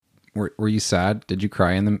Were you sad? Did you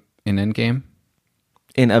cry in Endgame?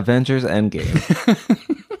 In Avengers Endgame,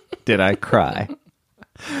 did I cry?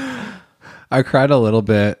 I cried a little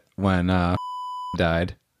bit when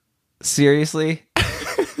died. Seriously?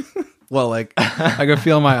 Well, like, I could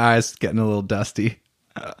feel my eyes getting a little dusty.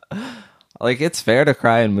 Like, it's fair to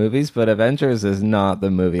cry in movies, but Avengers is not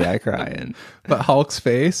the movie I cry in. But Hulk's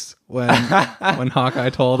face when Hawkeye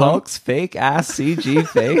told Hulk's fake ass CG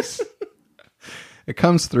face? it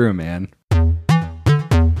comes through, man.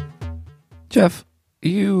 Jeff,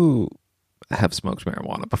 you have smoked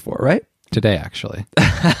marijuana before, right? Today, actually.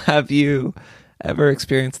 Have you ever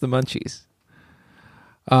experienced the munchies?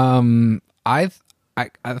 For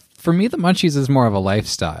me, the munchies is more of a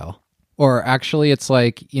lifestyle. Or actually, it's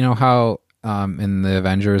like, you know how in the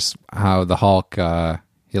Avengers, how the Hulk,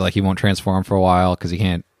 he won't transform for a while because he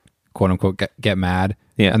can't, quote unquote, get mad.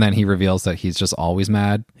 Yeah. And then he reveals that he's just always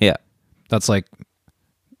mad. Yeah. That's like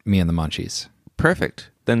me and the munchies. Perfect.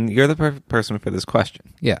 Then you're the perfect person for this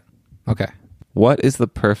question. Yeah. Okay. What is the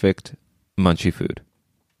perfect munchie food?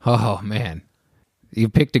 Oh, man. You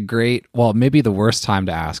picked maybe the worst time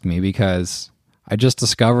to ask me because I just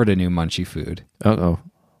discovered a new munchie food. Uh-oh.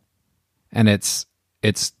 And it's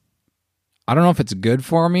I don't know if it's good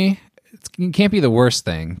for me. It can't be the worst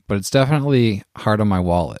thing, but it's definitely hard on my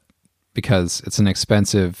wallet because it's an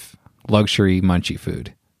expensive luxury munchie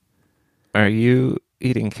food. Are you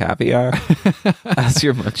eating caviar as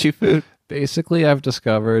your munchie food? Basically, I've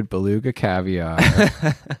discovered beluga caviar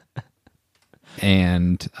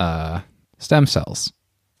and stem cells.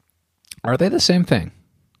 Are they the same thing?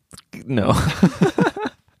 No.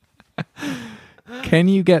 Can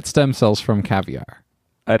you get stem cells from caviar?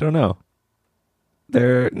 I don't know.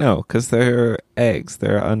 Because they're eggs.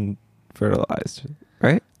 They're unfertilized,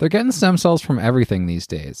 right? They're getting stem cells from everything these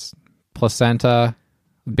days. Placenta,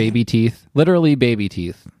 baby teeth, literally baby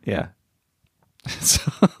teeth. Yeah.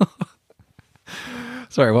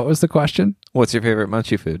 Sorry, what was the question? What's your favorite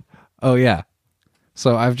munchie food? Oh, yeah.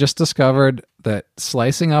 So I've just discovered that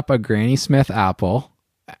slicing up a Granny Smith apple,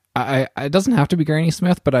 it doesn't have to be Granny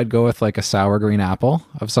Smith, but I'd go with like a sour green apple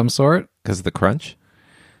of some sort. Because of the crunch?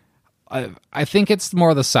 I think it's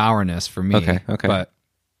more the sourness for me. Okay. But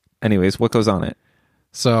anyways, what goes on it?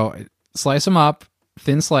 So slice them up,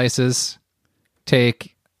 thin slices.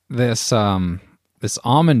 Take this almond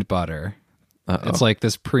butter. Uh-oh. It's like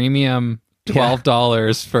this premium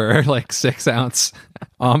 $12 for like 6-ounce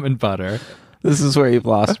almond butter. This is where you've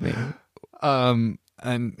lost me. And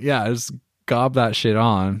yeah, just gob that shit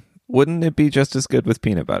on. Wouldn't it be just as good with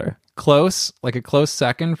peanut butter? Close, like a close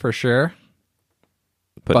second for sure.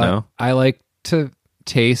 But no. I like to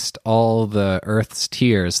taste all the earth's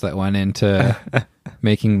tears that went into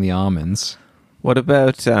making the almonds. What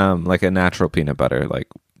about like a natural peanut butter, like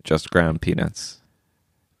just ground peanuts?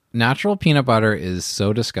 Natural peanut butter is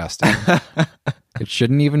so disgusting. It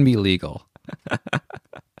shouldn't even be legal.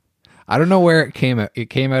 I don't know where it came out.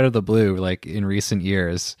 It came out of the blue, like in recent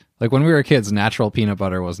years. Like when we were kids, natural peanut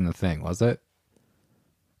butter wasn't a thing, was it?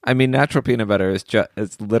 I mean, natural peanut butter is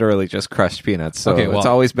it's literally just crushed peanuts, so it's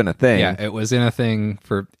always been a thing. Yeah, it was in a thing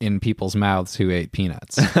in people's mouths who ate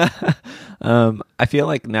peanuts. I feel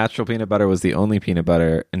like natural peanut butter was the only peanut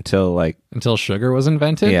butter until sugar was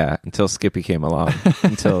invented? Yeah, until Skippy came along.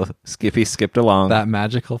 Until Skippy skipped along. That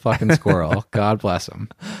magical fucking squirrel. God bless him.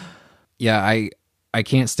 Yeah, I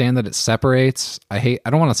can't stand that it separates. I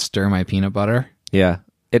don't want to stir my peanut butter. Yeah,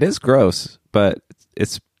 it is gross, but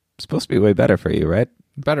it's supposed to be way better for you, right?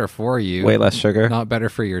 Better for you. Way less sugar. Not better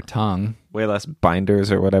for your tongue. Way less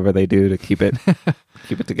binders or whatever they do to keep it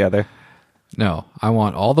together. No, I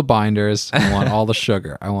want all the binders. I want all the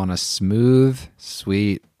sugar. I want a smooth,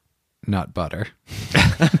 sweet nut butter.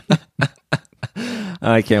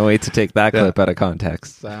 I can't wait to take that clip out of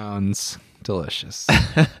context. Sounds delicious.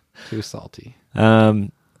 Too salty.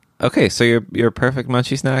 Okay, so your perfect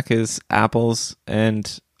munchie snack is apples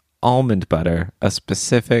and almond butter, a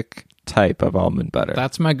specific type of almond butter.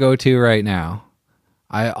 That's my go-to right now.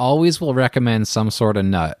 I always will recommend some sort of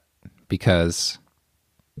nut because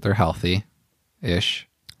they're healthy-ish.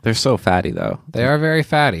 They're so fatty though. They are very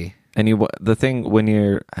fatty. And the thing when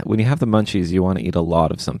you have the munchies, you want to eat a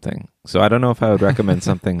lot of something. So I don't know if I would recommend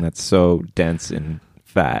something that's so dense in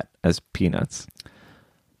fat as peanuts.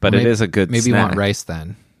 But it is a good maybe snack. You want rice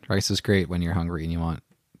then. Rice is great when you're hungry and you want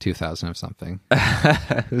 2,000 of something.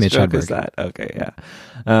 Whose joke is that? Okay, yeah.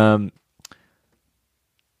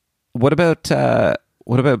 What about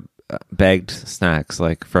bagged snacks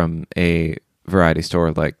like from a variety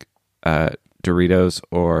store like Doritos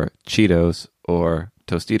or Cheetos or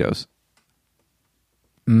Tostitos?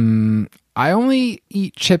 I only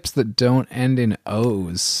eat chips that don't end in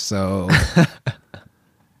O's, so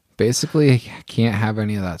basically I can't have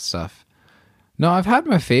any of that stuff. No, I've had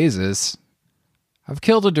my phases. I've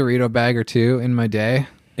killed a Dorito bag or two in my day.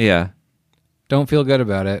 Yeah. Don't feel good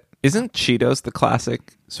about it. Isn't Cheetos the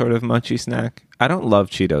classic sort of munchie snack? I don't love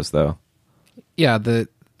Cheetos though. Yeah, the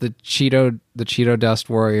Cheeto Dust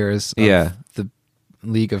Warriors of the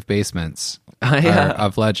League of Basements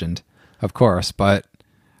of Legend, of course, but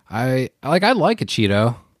I like a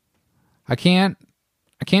Cheeto. I can't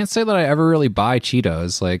say that I ever really buy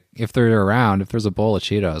Cheetos. Like if they're around, if there's a bowl of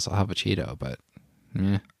Cheetos, I'll have a Cheeto, but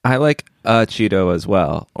yeah. I like a Cheeto as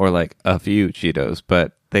well, or like a few Cheetos,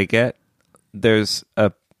 but there's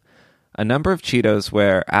a number of Cheetos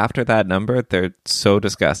where after that number they're so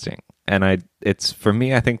disgusting. And for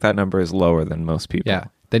me, I think that number is lower than most people. Yeah.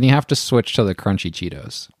 Then you have to switch to the crunchy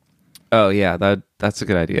Cheetos. Oh yeah, that's a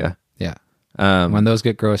good idea. Yeah. When those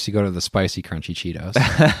get gross, you go to the spicy crunchy Cheetos.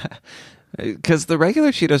 Because the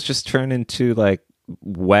regular Cheetos just turn into like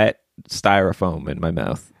wet styrofoam in my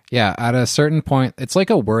mouth. Yeah, at a certain point, it's like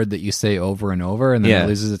a word that you say over and over, and then it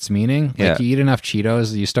loses its meaning. Like you eat enough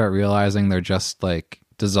Cheetos, you start realizing they're just like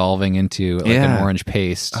dissolving into like an orange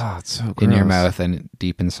paste it's so gross. In your mouth and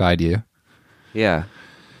deep inside you. Yeah.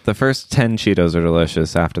 The first 10 Cheetos are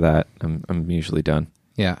delicious. After that, I'm usually done.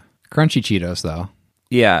 Yeah. Crunchy Cheetos, though.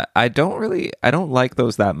 Yeah, I don't like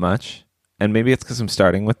those that much. And maybe it's because I'm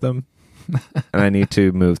starting with them. And I need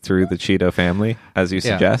to move through the Cheeto family, as you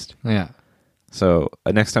suggest. Yeah. So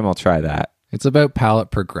next time I'll try that. It's about palate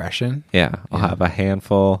progression. Yeah. I'll have a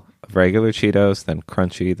handful of regular Cheetos, then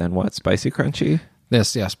crunchy, then what? Spicy crunchy?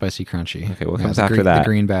 Spicy crunchy. Okay, what comes after that? The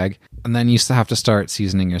green bag. And then you have to start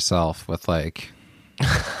seasoning yourself with like...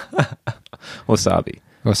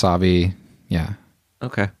 Wasabi, yeah.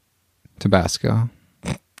 Okay. Tabasco.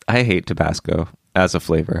 I hate Tabasco as a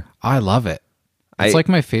flavor. I love it. It's like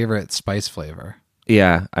my favorite spice flavor.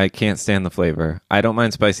 Yeah, I can't stand the flavor. I don't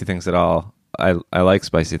mind spicy things at all. I like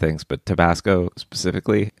spicy things, but Tabasco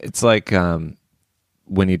specifically, it's like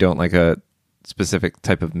when you don't like a specific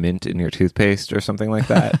type of mint in your toothpaste or something like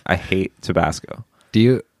that. I hate Tabasco.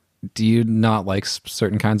 Do you not like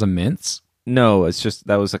certain kinds of mints? No, it's just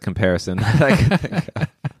that was a comparison that I could think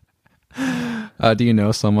of. Do you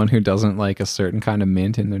know someone who doesn't like a certain kind of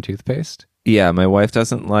mint in their toothpaste? Yeah, my wife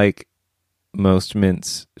doesn't like most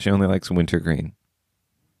mints. She only likes wintergreen.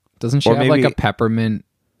 Doesn't she have like a peppermint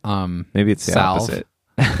maybe it's the salve? opposite.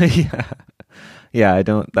 Yeah, I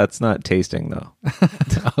don't. That's not tasting though.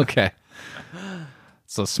 Okay.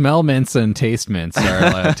 So smell mints and taste mints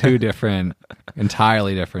are two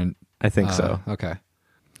entirely different. I think so. Okay.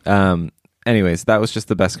 Anyways, that was just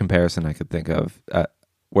the best comparison I could think of,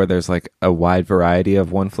 where there's like a wide variety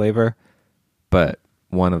of one flavor, but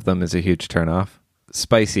one of them is a huge turnoff.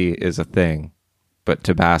 Spicy is a thing, but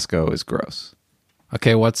Tabasco is gross.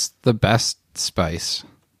 Okay, what's the best spice?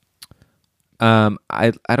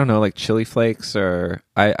 I don't know, like chili flakes, or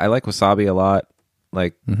I like wasabi a lot,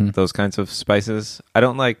 like those kinds of spices. I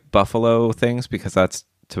don't like buffalo things because that's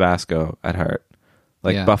Tabasco at heart.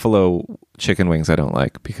 Like buffalo chicken wings I don't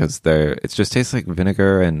like because it just tastes like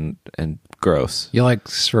vinegar and gross. You like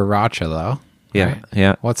sriracha though? Yeah, right?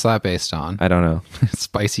 Yeah. What's that based on? I don't know.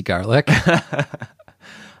 Spicy garlic?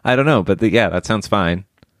 I don't know, but that sounds fine.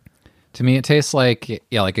 To me, it tastes like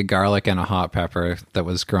a garlic and a hot pepper that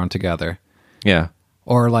was grown together. Yeah.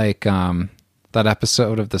 Or like that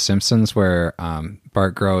episode of The Simpsons where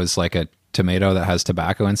Bart grows like a tomato that has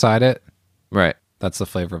tobacco inside it. Right. That's the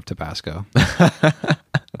flavor of Tabasco.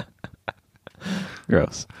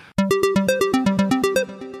 Gross.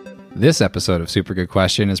 This episode of Super Good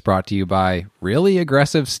Question is brought to you by really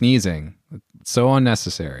aggressive sneezing. It's so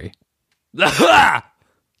unnecessary.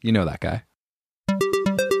 You know that guy.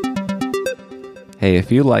 Hey,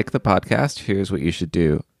 if you like the podcast, here's what you should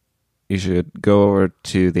do. You should go over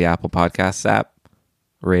to the Apple Podcasts app,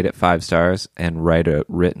 rate it 5 stars, and write a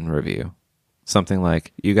written review. Something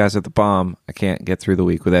like, "You guys are the bomb. I can't get through the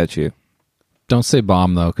week without you." Don't say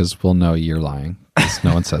bomb, though, because we'll know you're lying. 'Cause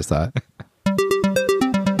no one says that.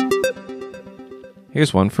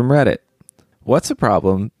 Here's one from Reddit. What's a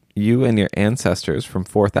problem you and your ancestors from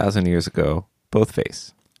 4,000 years ago both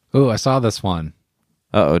face? Ooh, I saw this one.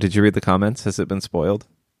 Uh-oh, did you read the comments? Has it been spoiled?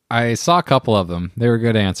 I saw a couple of them. They were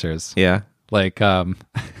good answers. Yeah. Like,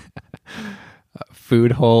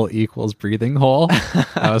 food hole equals breathing hole.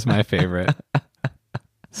 That was my favorite.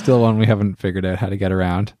 Still one we haven't figured out how to get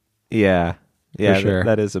around. Yeah. Yeah, for sure.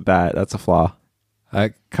 That's a flaw.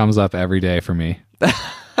 That comes up every day for me.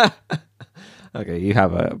 Okay, you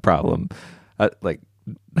have a problem. I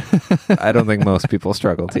don't think most people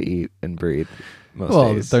struggle to eat and breathe.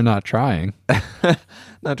 Well, days. they're not trying.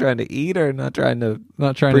 Not trying to eat or not trying to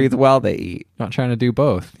Not breathe while they eat. Not trying to do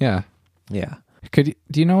both. Yeah. Yeah. Do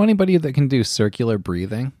you know anybody that can do circular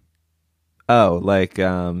breathing? Oh, like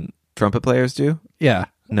trumpet players do? Yeah.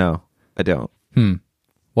 No, I don't.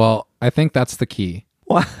 Well, I think that's the key.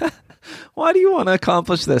 Why do you want to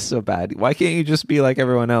accomplish this so bad? Why can't you just be like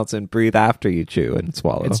everyone else and breathe after you chew and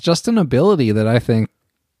swallow? It's just an ability that I think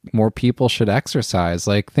more people should exercise.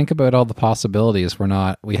 Like, think about all the possibilities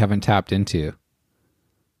we haven't tapped into.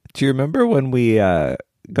 Do you remember when we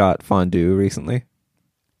got fondue recently?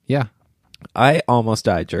 Yeah. I almost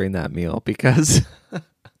died during that meal because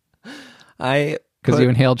you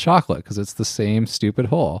inhaled chocolate because it's the same stupid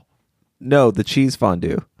hole. No, the cheese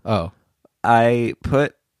fondue. Oh. I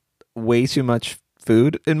put way too much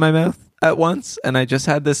food in my mouth at once, and I just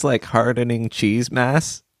had this like hardening cheese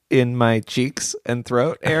mass in my cheeks and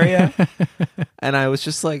throat area. And I was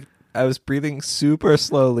just like, I was breathing super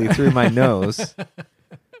slowly through my nose,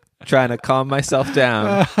 trying to calm myself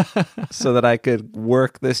down so that I could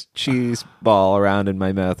work this cheese ball around in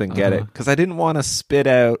my mouth and get it. Because I didn't want to spit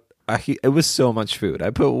out. It was so much food.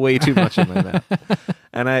 I put way too much in my mouth.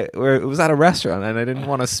 And it was at a restaurant, and I didn't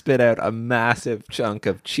want to spit out a massive chunk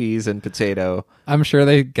of cheese and potato. I'm sure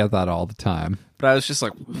they get that all the time. But I was just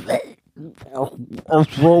like, it's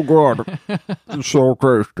so good. It's so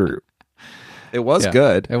tasty. It was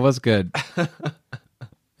good. It was good.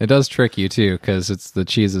 It does trick you too, because the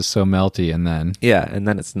cheese is so melty, and then and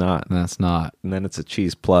then it's not, and that's not, and then it's a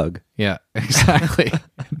cheese plug. Yeah, exactly.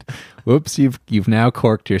 Whoops! You've now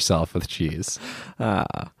corked yourself with cheese.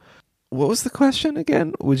 What was the question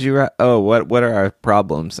again? Would you? What are our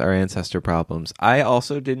problems? Our ancestor problems? I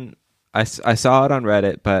also didn't. I saw it on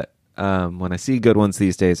Reddit, but when I see good ones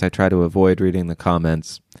these days, I try to avoid reading the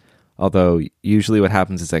comments. Although usually what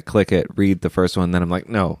happens is I click it, read the first one, then I'm like,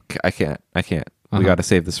 no, I can't. We got to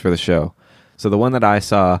save this for the show. So the one that I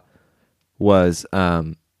saw was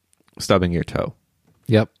stubbing your toe.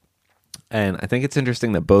 Yep. And I think it's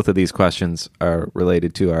interesting that both of these questions are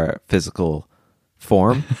related to our physical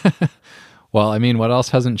form. Well, I mean, what else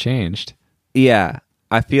hasn't changed? Yeah.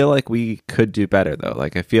 I feel like we could do better, though.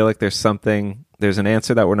 Like, I feel like there's an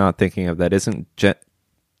answer that we're not thinking of that isn't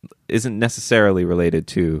necessarily related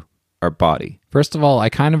to our body. First of all, I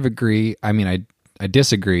kind of agree. I mean, I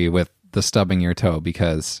disagree with the stubbing your toe,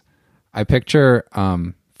 because I picture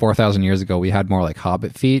 4,000 years ago, we had more like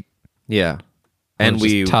hobbit feet. Yeah. And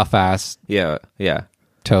we tough ass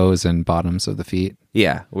toes and bottoms of the feet.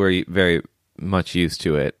 Yeah. We're very much used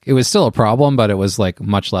to it. It was still a problem, but it was like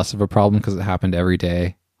much less of a problem because it happened every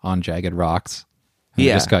day on jagged rocks. And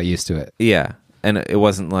we just got used to it. Yeah. And it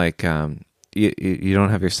wasn't like you don't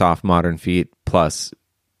have your soft modern feet plus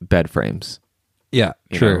bed frames. Yeah,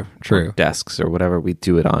 true. Or desks or whatever we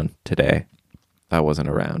do it on today. That wasn't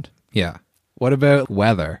around. Yeah. What about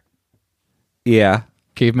weather? Yeah.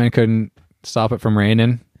 Cavemen couldn't stop it from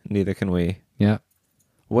raining. Neither can we. Yeah.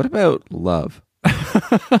 What about love?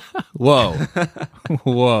 Whoa.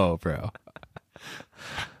 Whoa, bro.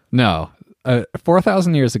 No.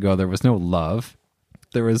 4,000 years ago, there was no love.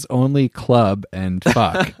 There was only club and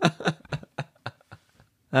fuck.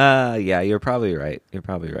 Yeah, you're probably right.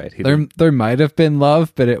 There might have been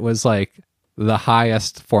love, but it was like the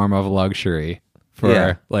highest form of luxury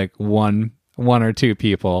for like one or two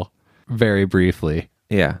people very briefly.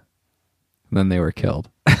 Yeah. And then they were killed.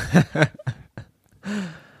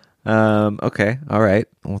 Okay. All right.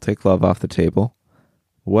 We'll take love off the table.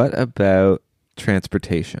 What about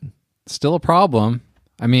transportation? Still a problem.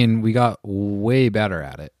 I mean, we got way better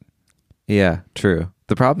at it. Yeah, true.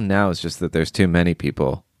 The problem now is just that there's too many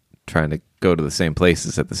people trying to go to the same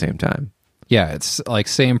places at the same time. Yeah, it's like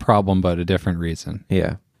same problem, but a different reason.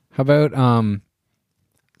 Yeah. How about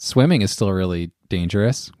swimming is still really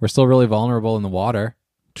dangerous. We're still really vulnerable in the water.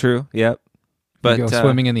 True. Yep. But you go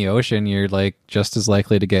swimming in the ocean, you're like just as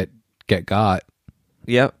likely to get got.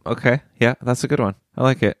 Yep. Okay. Yeah, that's a good one. I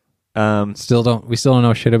like it. We still don't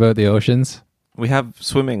know shit about the oceans. We have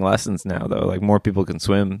swimming lessons now, though. Like, more people can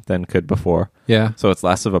swim than could before. Yeah. So it's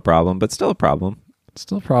less of a problem, but still a problem.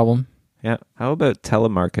 Still a problem. Yeah. How about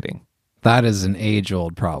telemarketing? That is an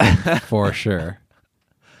age-old problem, for sure.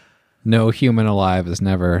 No human alive has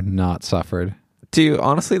never not suffered. Do you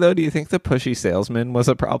think the pushy salesman was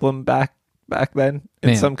a problem back then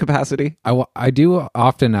in some capacity? I do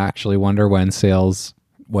often actually wonder when sales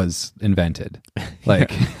was invented.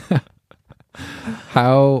 Like,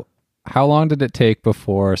 how long did it take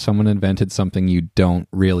before someone invented something you don't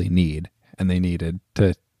really need and they needed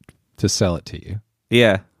to sell it to you?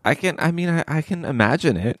 Yeah. I can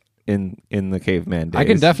imagine it. in the caveman days. I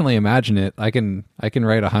can definitely imagine it. I can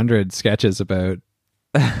write 100 sketches about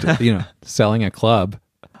selling a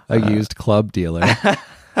used club dealer.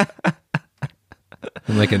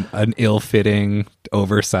 And like an ill-fitting,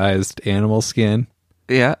 oversized animal skin.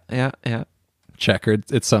 Yeah.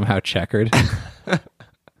 Checkered. It's somehow checkered.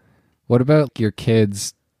 What about your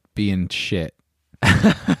kids being shit?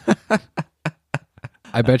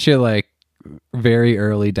 I bet you like very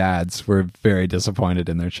early dads were very disappointed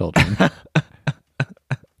in their children.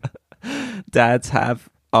 Dads have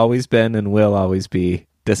always been and will always be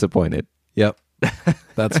disappointed. Yep.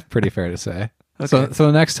 That's pretty fair to say. Okay. So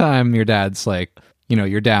the next time your dad's like,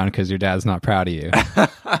 you're down because your dad's not proud of you.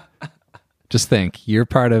 Just think, you're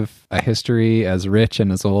part of a history as rich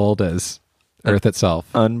and as old as Earth itself.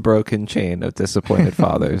 Unbroken chain of disappointed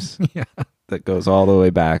fathers. Yeah. That goes all the way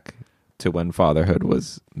back to when fatherhood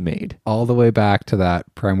was made. All the way back to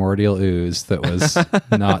that primordial ooze that was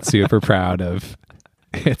not super proud of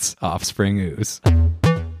its offspring ooze.